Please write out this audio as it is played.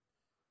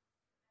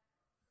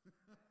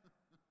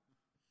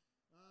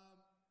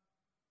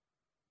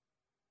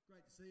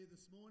See you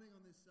this morning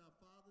on this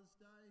Father's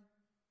Day.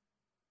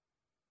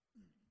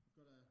 I've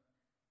got a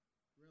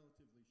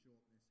relatively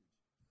short message.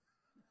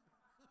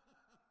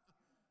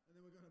 And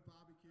then we've got a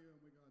barbecue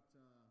and we've got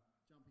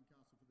jumping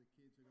castle for the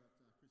kids. We've got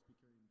Krispy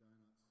Kreme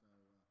donuts. So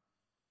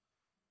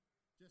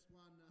just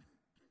one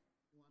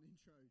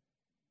intro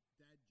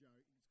dad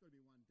joke. It's got to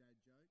be one dad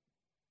joke.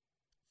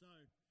 So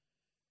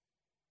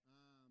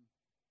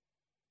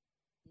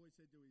boy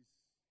said to his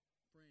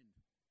friend,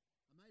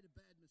 I made a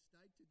bad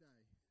mistake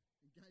today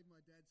and gave my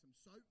dad some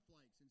soap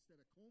flakes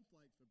instead of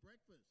cornflakes for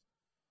breakfast.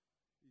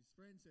 His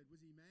friend said,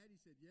 was he mad? He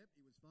said, yep,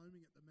 he was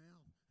foaming at the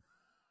mouth.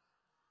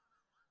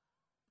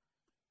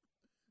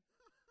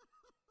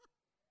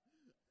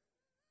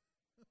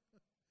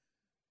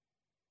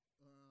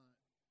 All right.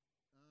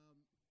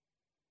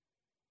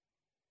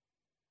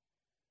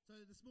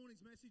 So this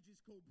morning's message is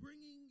called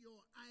Bringing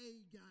Your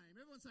A Game.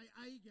 Everyone say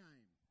A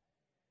Game.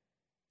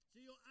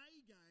 So your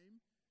A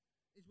game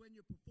is when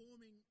you're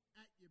performing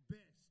at your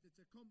best.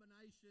 It's a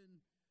combination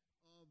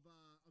of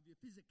your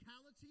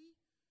physicality,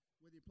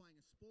 whether you're playing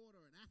a sport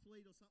or an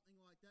athlete or something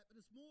like that. But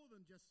it's more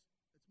than just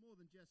your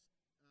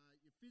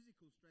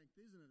physical strength,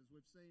 isn't it? As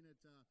we've seen it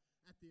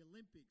at the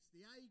Olympics.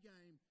 The A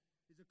game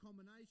is a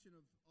combination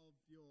of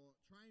your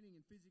training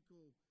and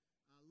physical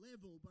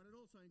level, but it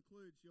also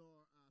includes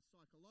your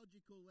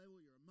psychological level,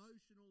 your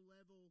emotional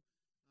level,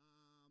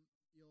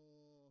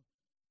 your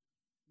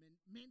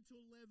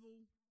mental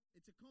level.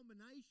 It's a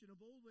combination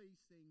of all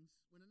these things.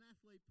 When an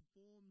athlete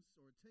performs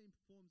or a team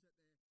performs at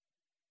their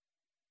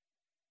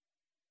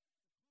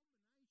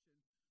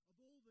combination of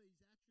all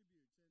these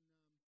attributes.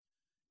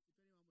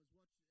 And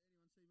if anyone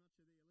see much of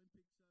the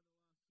Olympics over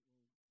the last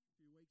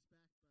few weeks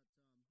back,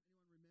 but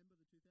anyone remember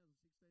the 2016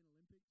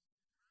 Olympics?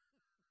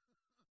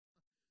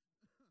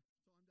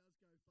 Time does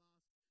go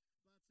fast,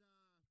 but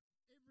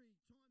every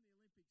time the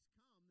Olympics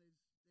come, it's so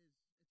dramatic, isn't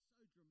it?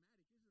 Because there's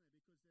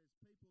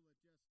people that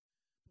just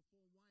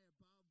perform way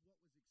above what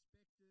was expected and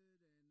seem to really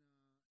rise to the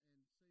occasion,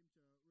 and other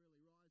people who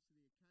carry the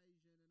pressure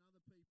of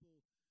expectation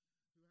that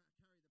they're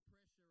expected to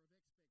win a gold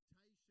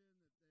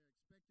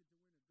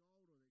or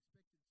they're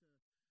expected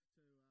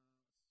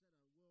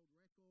to set a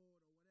world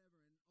record or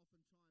whatever, and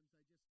oftentimes they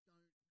just don't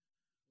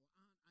or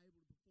aren't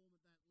able to perform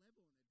at that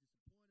level, and they're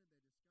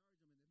disappointed,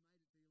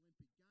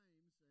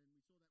 they're discouraged. I mean,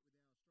 they've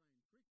made it to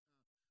the Olympic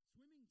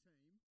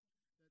Games, and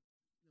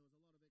we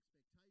saw that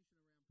with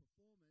our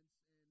Australian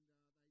swimming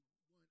team, that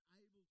there was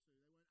a lot of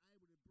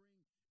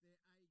expectation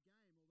around performance, and they weren't able to bring their A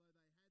game,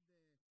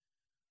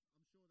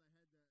 although they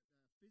had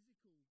I'm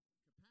sure they had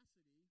the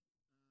physical capacity.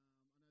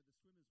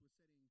 I know the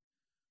swimmers were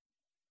setting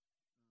personal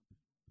bests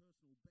and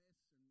things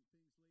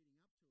leading up to it.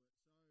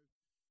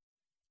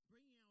 So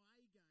bringing our A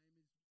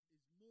game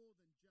is more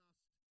than just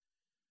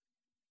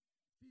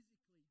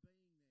physically being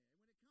there.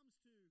 And when it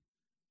comes to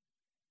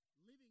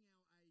living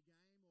our A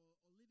game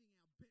or living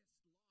our best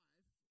life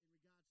in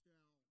regards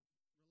to our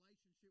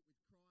relationship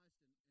with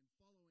Christ and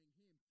following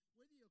Him,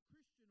 whether you're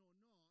Christian or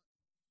not,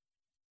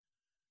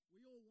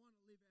 we all want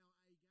to live our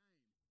A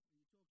game. And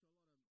you talk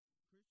to a lot of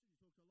Christians, you talk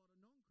to a lot of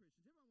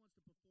non-Christians. Everyone wants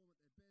to perform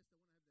at their best.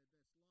 They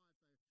want to have their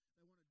best life.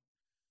 They want to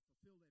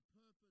fulfill their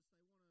purpose.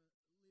 They want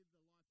to live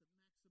the life that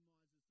maximizes the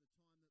time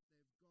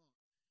that they've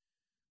got.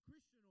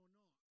 Christian or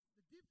not,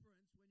 the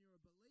difference when you're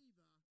a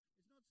believer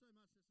is not so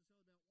much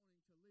necessarily about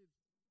wanting to live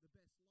the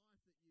best life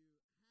that you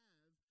have.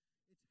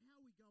 It's how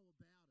we go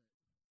about it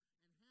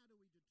and how do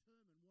we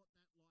determine what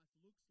that life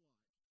looks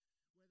like.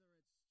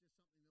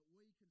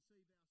 Whether it's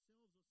just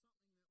something that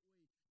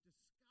we conceive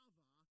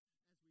ourselves or something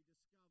that we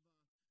discover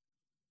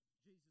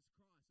as we discover Jesus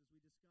Christ, as we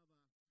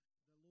discover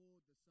the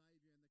Lord, the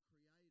Savior,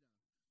 and the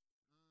Creator.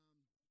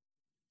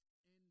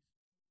 And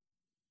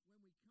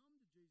when we come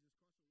to Jesus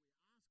Christ,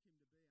 or we ask Him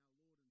to be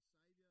our Lord and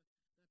Savior,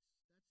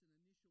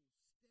 that's an initial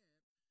step.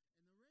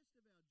 And the rest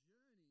of our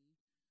journey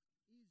is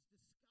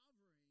discovering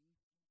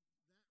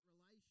that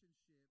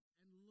relationship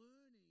and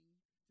learning to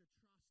trust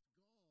God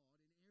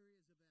in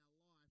areas of our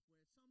life where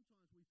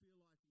sometimes we feel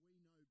like we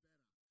know better.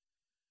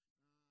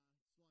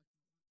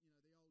 It's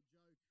like, the old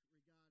joke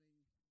regarding,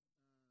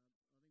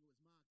 I think it was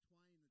Mark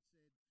Twain that said,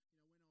 when I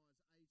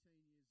was 18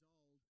 years old, my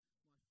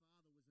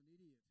father was an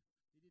idiot.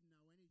 He didn't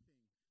know anything.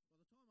 By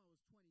the time I was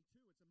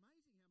 22, it's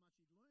amazing how much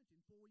he'd learnt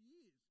in 4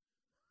 years.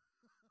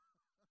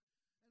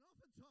 And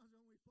oftentimes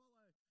when we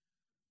follow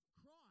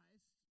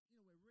Christ,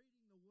 we're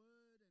reading the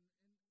Word,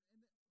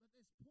 but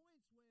there's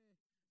points where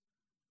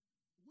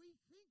we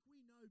think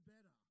we know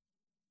better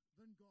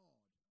than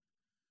God.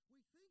 We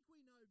think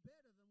we know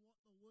better than what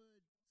the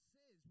Word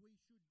says we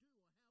should do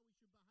or how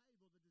we should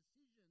behave or the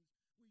decisions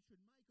we should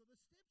make or the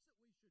steps that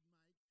we should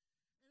make.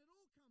 And it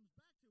all comes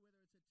back to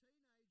whether it's a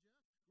teenager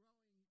growing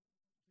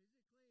physically and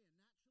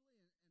naturally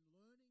and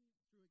learning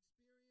through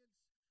experience about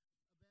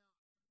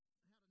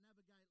how to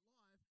navigate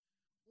life,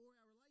 or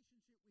our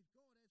relationship with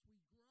God as we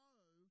grow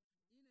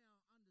in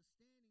our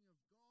understanding of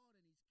God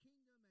and His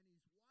kingdom and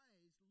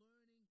His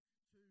ways,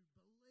 learning to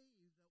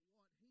believe that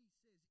what He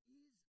says is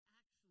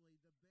actually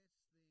the best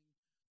thing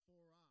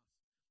for us.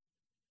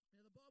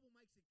 Now, the Bible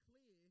makes it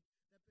clear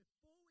that that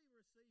before we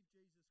receive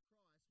Jesus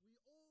Christ, we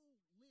all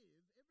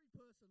live, every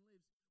person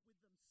lives with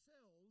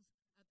themselves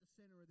at the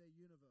center of their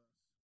universe.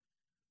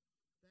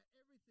 That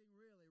everything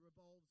really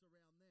revolves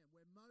around them.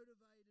 We're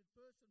motivated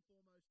first and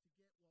foremost to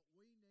get what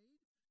we need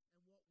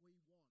and what we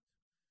want.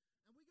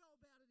 And we go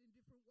about it in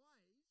different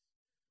ways.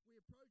 We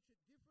approach it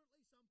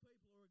differently. Some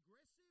people are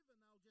aggressive and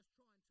they'll just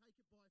try and take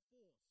it by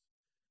force.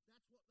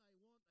 That's what they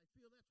want. They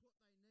feel that's what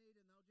they need,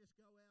 and they'll just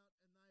go out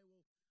and they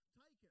will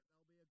take it.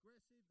 They'll be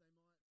aggressive. They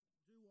might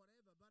do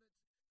whatever, but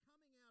it's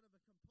coming out of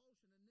a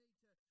compulsion, a need to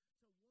want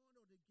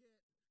or to get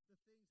the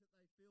things that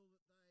they feel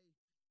that they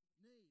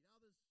need.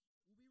 Others will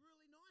be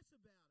really nice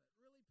about it,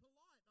 really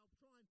polite. They'll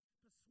try and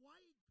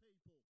persuade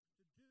people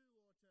to do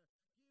or to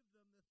give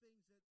them the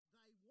things that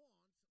they want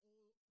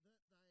or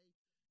that they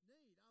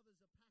need.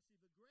 Others are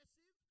passive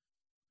aggressive.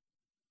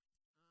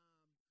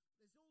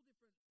 There's all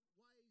different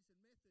ways and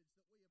methods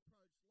that we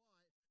approach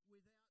life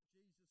without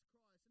Jesus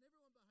Christ. And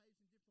everyone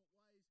behaves in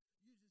different ways,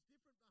 uses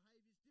different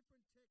behaviors,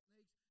 different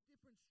techniques,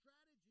 different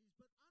strategies.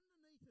 But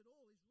underneath it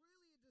all is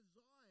really a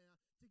desire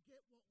to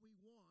get what we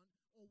want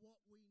or what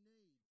we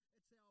need.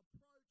 It's our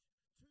approach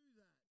to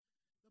that.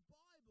 The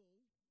Bible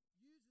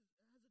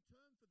has a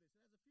term for this. It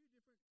has a few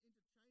different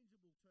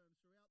interchangeable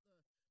terms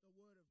throughout the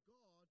Word of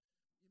God.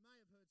 You may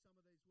have heard some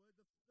of these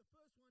words. The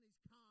first one is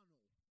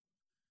carnal.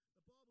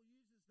 The Bible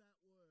uses that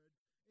word.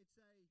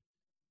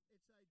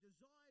 It's a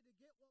desire to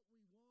get what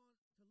we want,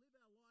 to live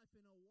our life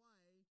in a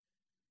way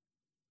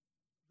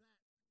that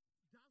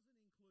doesn't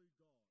include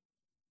God.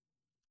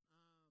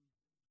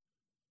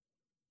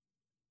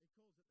 It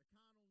calls it the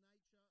carnal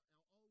nature, our old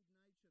nature,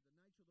 the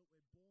nature that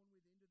we're born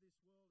with into this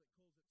world. It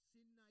calls it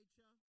sin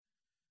nature,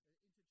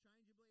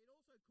 interchangeably. It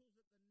also calls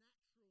it the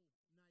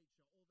natural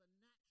nature or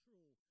the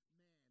natural man,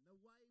 the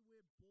way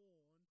we're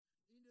born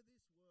into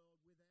this world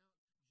without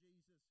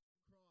Jesus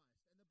Christ.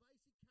 And the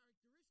basic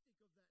characteristic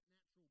of that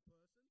natural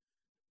person,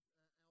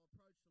 our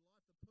approach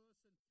to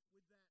life, the person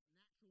with that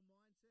natural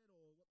mindset,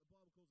 or what the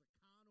Bible calls a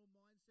carnal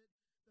mindset,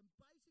 the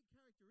basic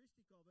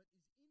characteristic of it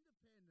is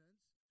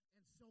independence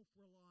and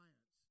self-reliance.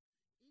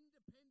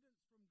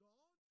 Independence from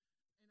God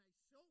and a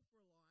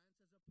self-reliance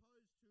as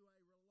opposed to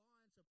a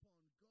reliance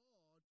upon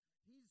God,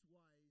 His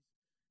ways,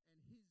 and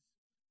His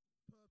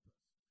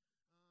purpose.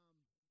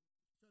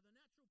 So the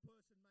natural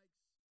person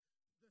makes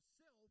the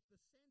self the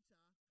center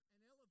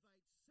and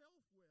elevates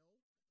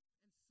self-will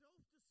and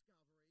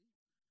self-discovery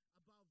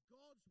above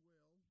God's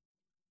will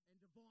and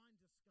divine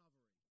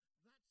discovery.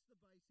 That's the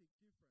basic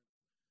difference.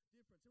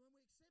 And when we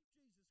accept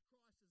Jesus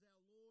Christ as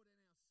our Lord and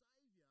our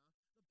Savior,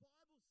 the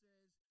Bible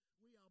says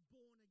we are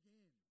born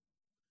again.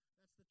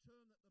 That's the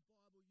term that the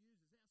Bible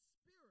uses. Our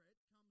spirit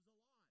comes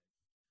alive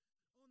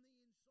on the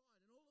inside, and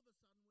all of a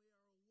sudden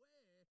we are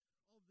aware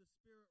of the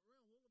spirit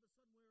realm. All of a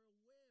sudden we're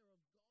aware of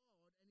God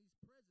and His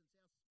presence.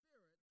 Our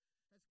spirit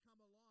has come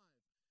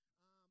alive.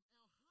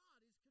 Our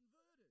heart is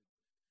converted.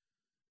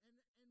 And an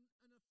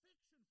affection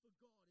for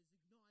God is ignited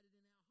in our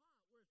heart.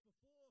 Whereas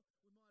before,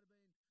 we might have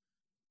been,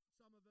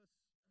 some of us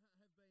have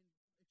been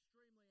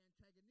extremely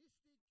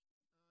antagonistic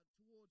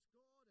towards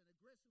God and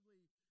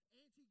aggressively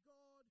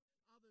anti-God.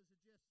 Others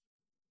are just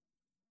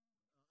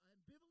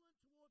ambivalent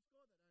towards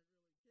God. They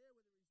don't really care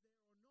whether He's there or not.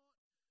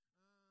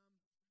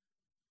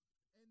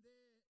 But then Christ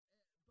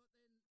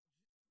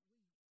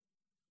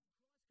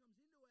comes into our life, and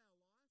haven't got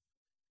time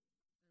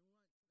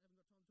to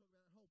talk about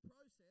that whole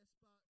process,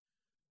 but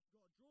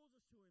God draws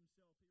us to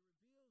Himself. He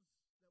reveals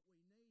that we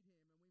need Him,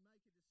 and we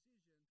make a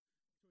decision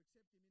to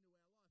accept Him into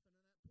our life. And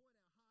at that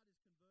point, our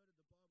heart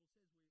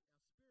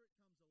is converted. The Bible says our spirit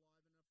comes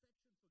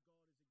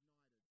alive, and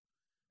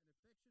an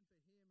affection for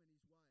God is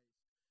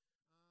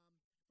ignited, an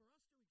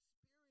affection for Him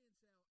and His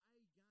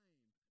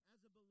ways. For us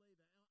to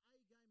experience our A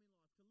game as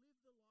a believer, our A game in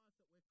life,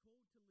 to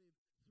live the life that we're called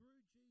to live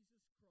through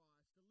Jesus Christ,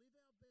 to live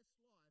our best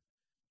life,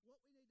 what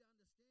we need to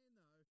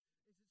understand, though,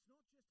 is it's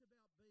not just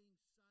about being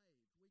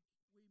saved.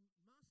 We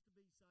must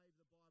be saved, the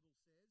Bible says,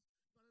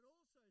 but it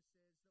also says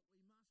that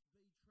we must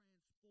be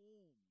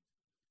transformed.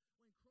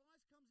 When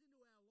Christ comes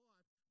into our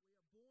life,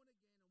 we are born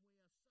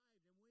again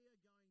and we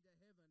are saved, and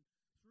we are going to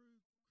heaven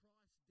through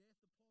Christ's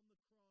death upon the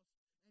cross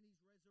and His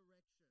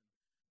resurrection.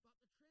 But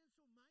the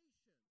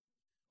transformation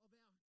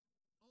of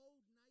our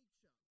old nature,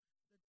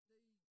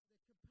 the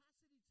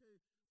capacity to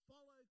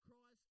follow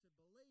Christ, to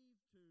believe,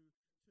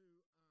 to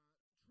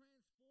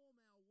transform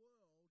our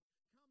world,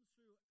 comes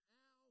through our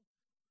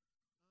accepting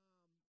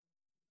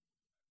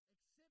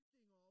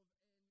of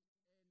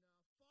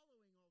and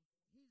following of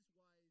His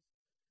ways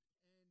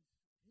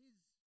and His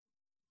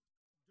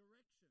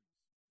directions.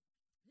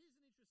 Here's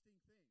an interesting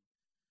thing.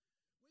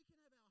 We can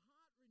have our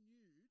heart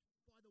renewed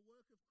by the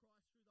work of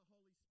Christ through the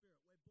Holy Spirit.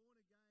 We're born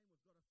again.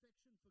 We've got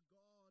affection for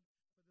God,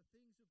 for the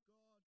things of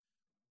God.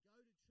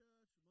 Go to church.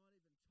 We might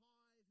even tithe.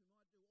 We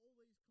might do all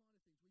these kind of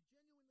things. We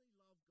genuinely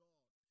love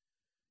God.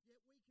 Yet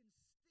we can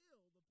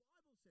still, the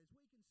Bible says,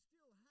 we can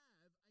still have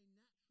a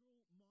natural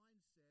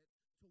mindset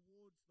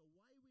towards the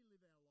way we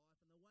live our life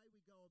and the way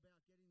we go about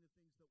getting the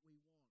things that we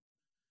want.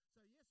 So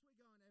yes, we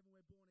go in heaven,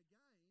 we're born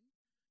again.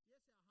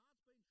 Yes, our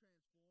heart's been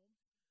transformed,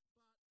 but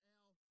our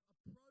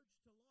approach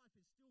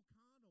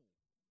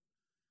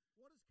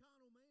What does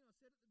carnal mean? I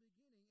said at the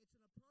beginning, it's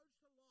an approach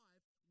to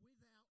life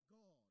without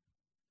God.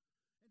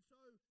 And so,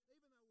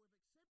 even though we've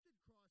accepted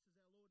Christ as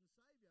our Lord and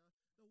Saviour,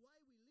 the way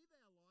we live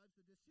our lives,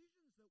 the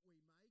decisions that we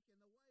make,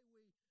 and the way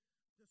we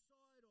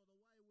decide, or the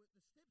steps that we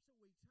take,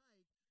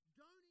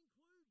 don't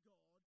include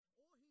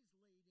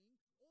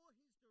God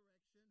or His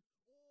leading or His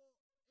direction or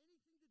anything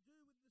to do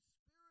with the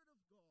Spirit of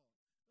God.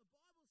 The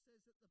Bible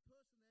says that the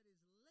person that is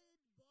led by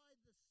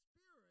the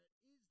Spirit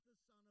is the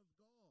Son of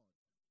God.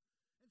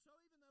 And so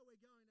even though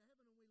we're going to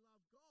heaven and we love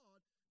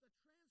God, the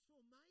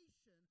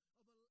transformation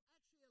of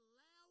actually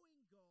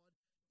allowing God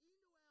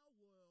into our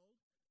world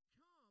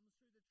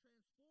comes through the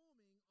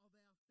transforming of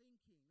our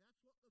thinking.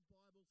 That's what the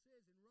Bible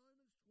says in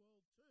Romans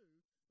 12:2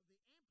 of the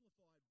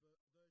Amplified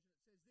Version. It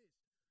says this,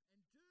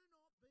 "And do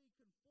not be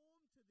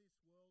conformed to this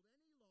world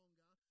any longer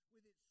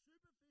with its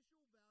superficial values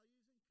and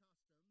customs,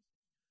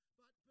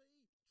 but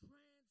be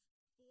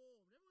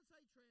transformed." Everyone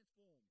say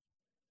transformed.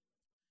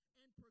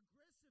 "And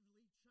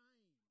progressively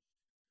changed."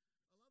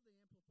 I love the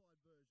Amplified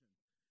Version.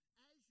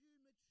 "As you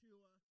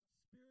mature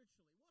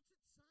spiritually."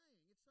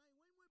 What's it saying? It's saying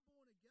when we're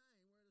born again,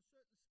 we're at a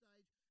certain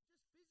stage, just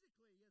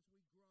physically as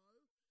we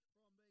grow from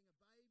being a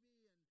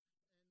baby and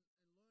learning certain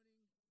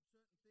things, and we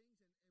get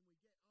older, we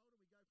go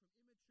from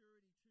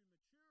immaturity to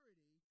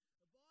maturity.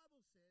 The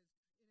Bible says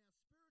in our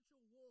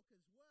spiritual walk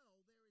as well,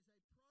 there is a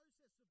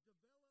process of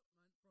development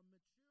from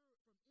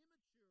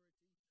immaturity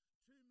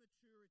to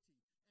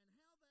maturity. And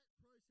how that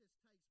process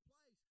takes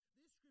place,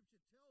 this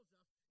scripture tells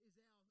us, is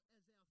as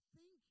our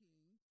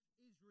thinking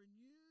is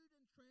renewed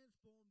and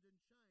transformed and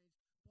changed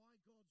by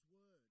God's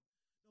word.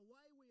 The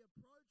way we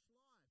approach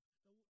life,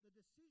 the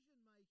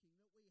decision making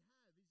that we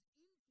have is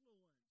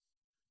influenced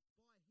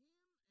by Him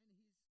and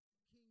His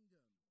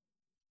kingdom.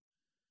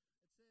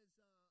 It says, as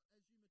you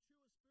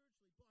mature spiritually,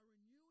 by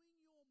renewing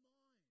your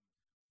mind,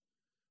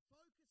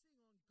 focusing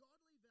on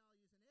godly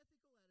values and ethical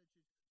attitudes,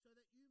 so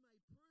that you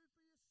may prove for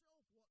yourself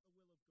what the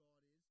will of God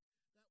is,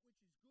 that which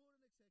is good and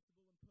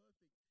acceptable and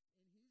perfect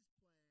in His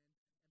plan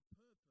and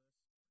purpose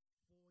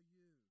for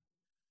you.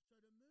 So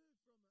to move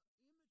from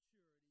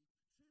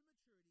immaturity to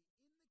maturity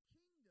in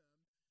the kingdom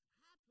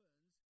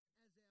happens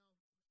as our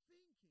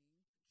thinking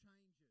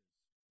changes.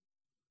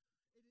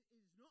 It is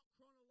not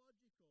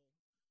chronological.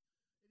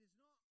 It is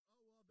not, oh,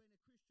 well, I've been a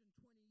Christian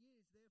 20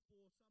 years,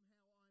 therefore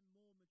somehow I'm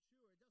more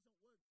mature. It doesn't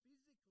work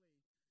physically.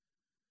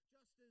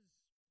 Just as,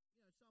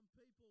 some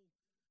people who are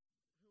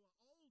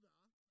older,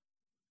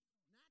 naturally,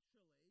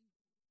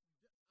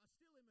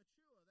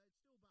 are still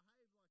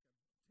immature.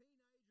 They still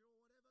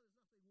behave like a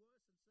teenager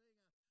or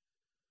whatever.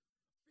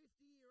 There's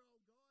nothing worse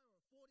than seeing a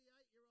 50-year-old guy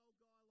or a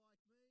 48-year-old guy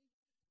like me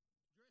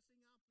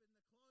dressing up in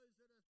the clothes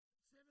that a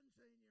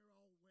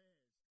 17-year-old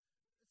wears.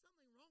 There's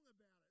something wrong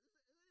about it.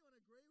 Does anyone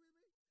agree with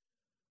me?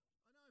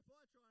 I know if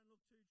I try and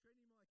look too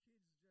trendy, my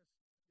kids just go, "You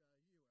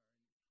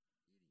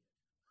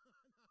are an idiot." I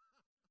bought this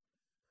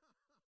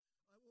shirt.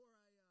 It's Ruka. Who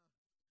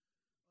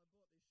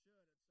knows the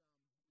brand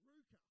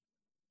Ruka?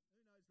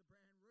 You guys obviously don't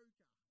have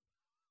teenagers.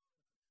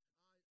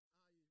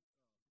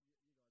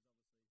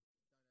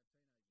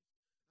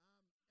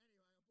 Anyway, I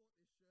bought this shirt, and Sam goes,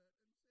 my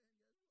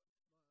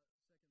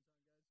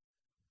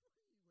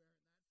second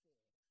son goes,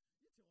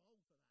 "What are you wearing that for? You're too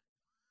old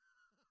for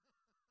that."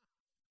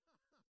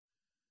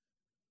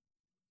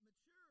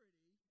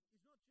 Maturity is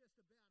not just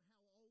about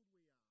how old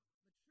we are. Maturity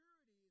is about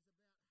how we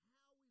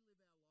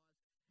live our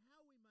lives,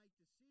 how we make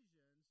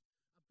decisions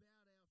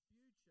about our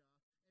future,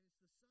 and it's the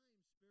same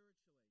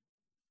spiritually.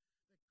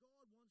 That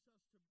God wants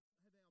us to have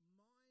our mind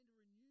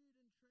renewed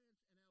and our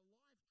life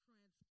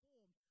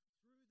transformed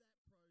through that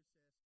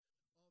process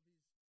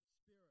of His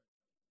Spirit.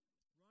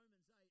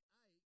 Romans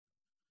 8:8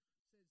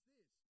 says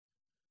this,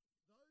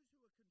 "Those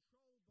who are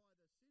controlled by the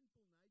sinful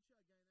nature,"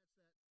 again,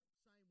 that's that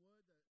same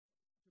word that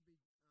could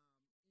be interchanged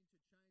with the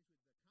carnal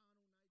nature,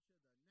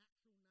 the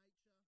natural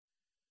nature,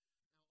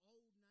 our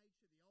old nature,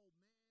 the old man. The Bible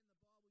uses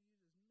many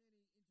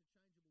interchangeable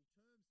terms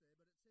there, but it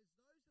says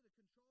those that are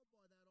controlled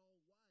by that old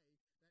way,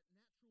 that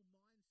natural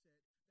mindset that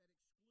excludes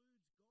God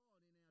in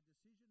our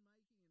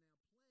decision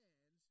making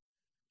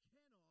and our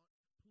plans,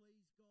 cannot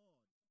please God.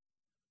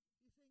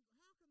 You think,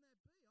 how can that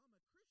be? I'm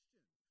a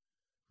Christian.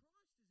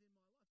 Christ is in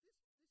my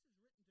life.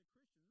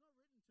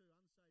 This is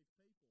written to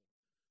Christians,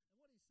 not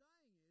written to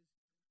unsaved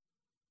people.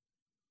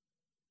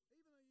 And what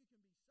he's saying is,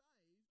 even though you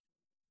can be saved,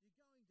 you're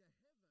going to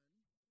heaven,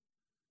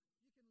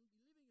 you can be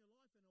living your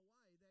life in a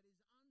way that is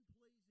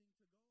unpleasing to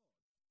God.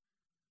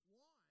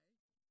 Why?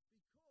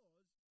 Because the way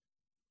we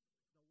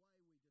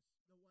live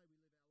our life,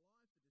 the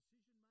decision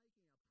making,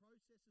 our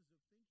processes of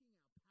thinking,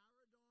 our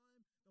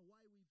paradigm, the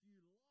way we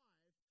view life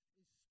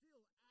is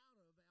still out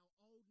of our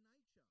old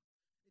nature.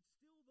 It's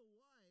still the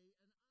way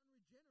an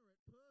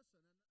unregenerate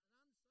person, an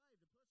unsaved, a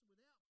person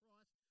without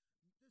Christ,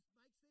 just makes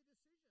their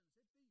decisions.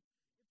 If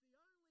the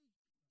only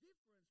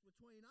difference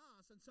between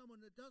us and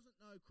someone that doesn't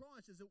know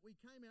Christ is that we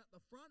came out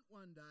the front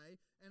one day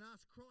and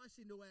asked Christ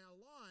into our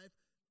life,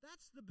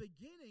 that's the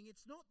beginning.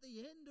 It's not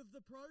the end of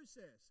the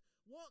process.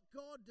 what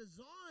God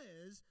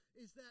desires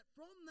is that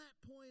from that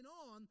point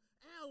on,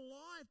 our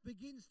life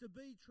begins to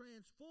be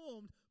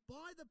transformed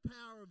by the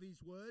power of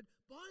His Word,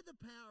 by the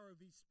power of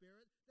His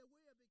Spirit, that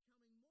we are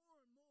becoming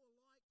more and more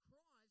like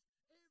Christ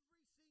every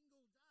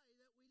single day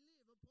that we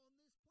live upon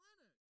this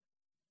planet.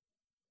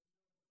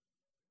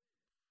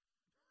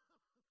 Come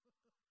on,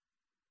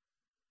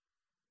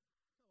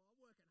 I'm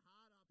working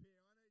hard up here.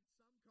 I need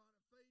some kind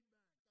of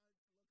feedback.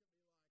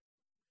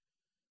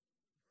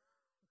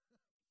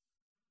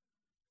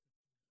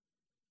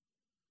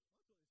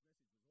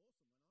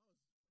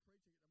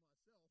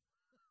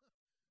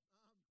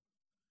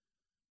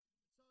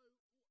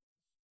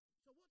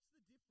 So what's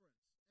the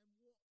difference, and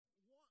what is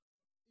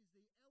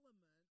the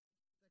element that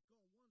God wants to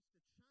change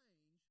in our decision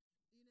making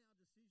and the way we approach life? And the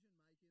Bible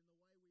makes it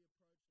clear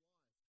when it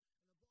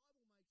says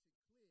there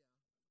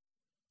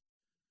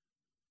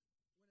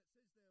that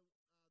those that are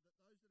controlled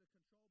by the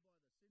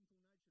sinful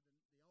nature,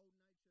 the old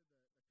nature,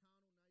 the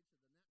carnal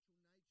nature, the natural nature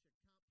can't please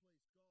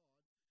God.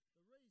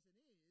 The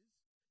reason is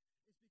because the old nature,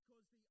 the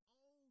basis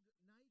for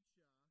decision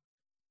making,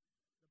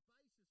 the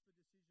basis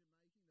for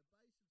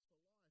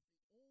life,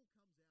 it all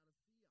comes out of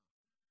fear.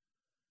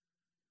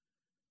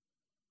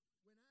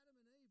 When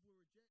Adam and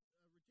Eve were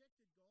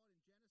rejected God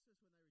in Genesis, when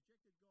they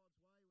rejected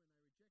God's way,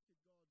 when they rejected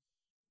God's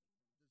desire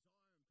and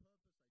purpose,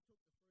 they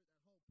took the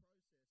fruit, that whole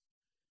process.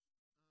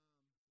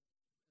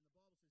 And the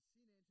Bible says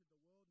sin entered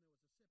the world and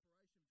there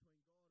was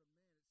a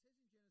separation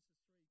between God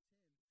and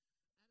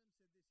man.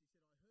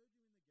 It says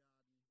in Genesis 3:10, Adam said this, he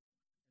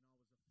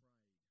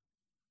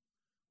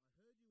said, I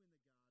heard you in the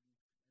garden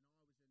and I was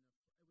afraid. I heard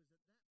you in the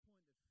garden and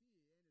I was it was at that point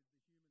that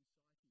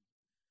fear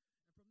entered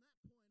the human psyche. And from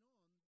that point on,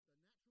 the natural person,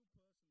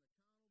 the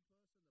carnal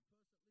person, the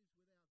person that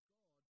lives without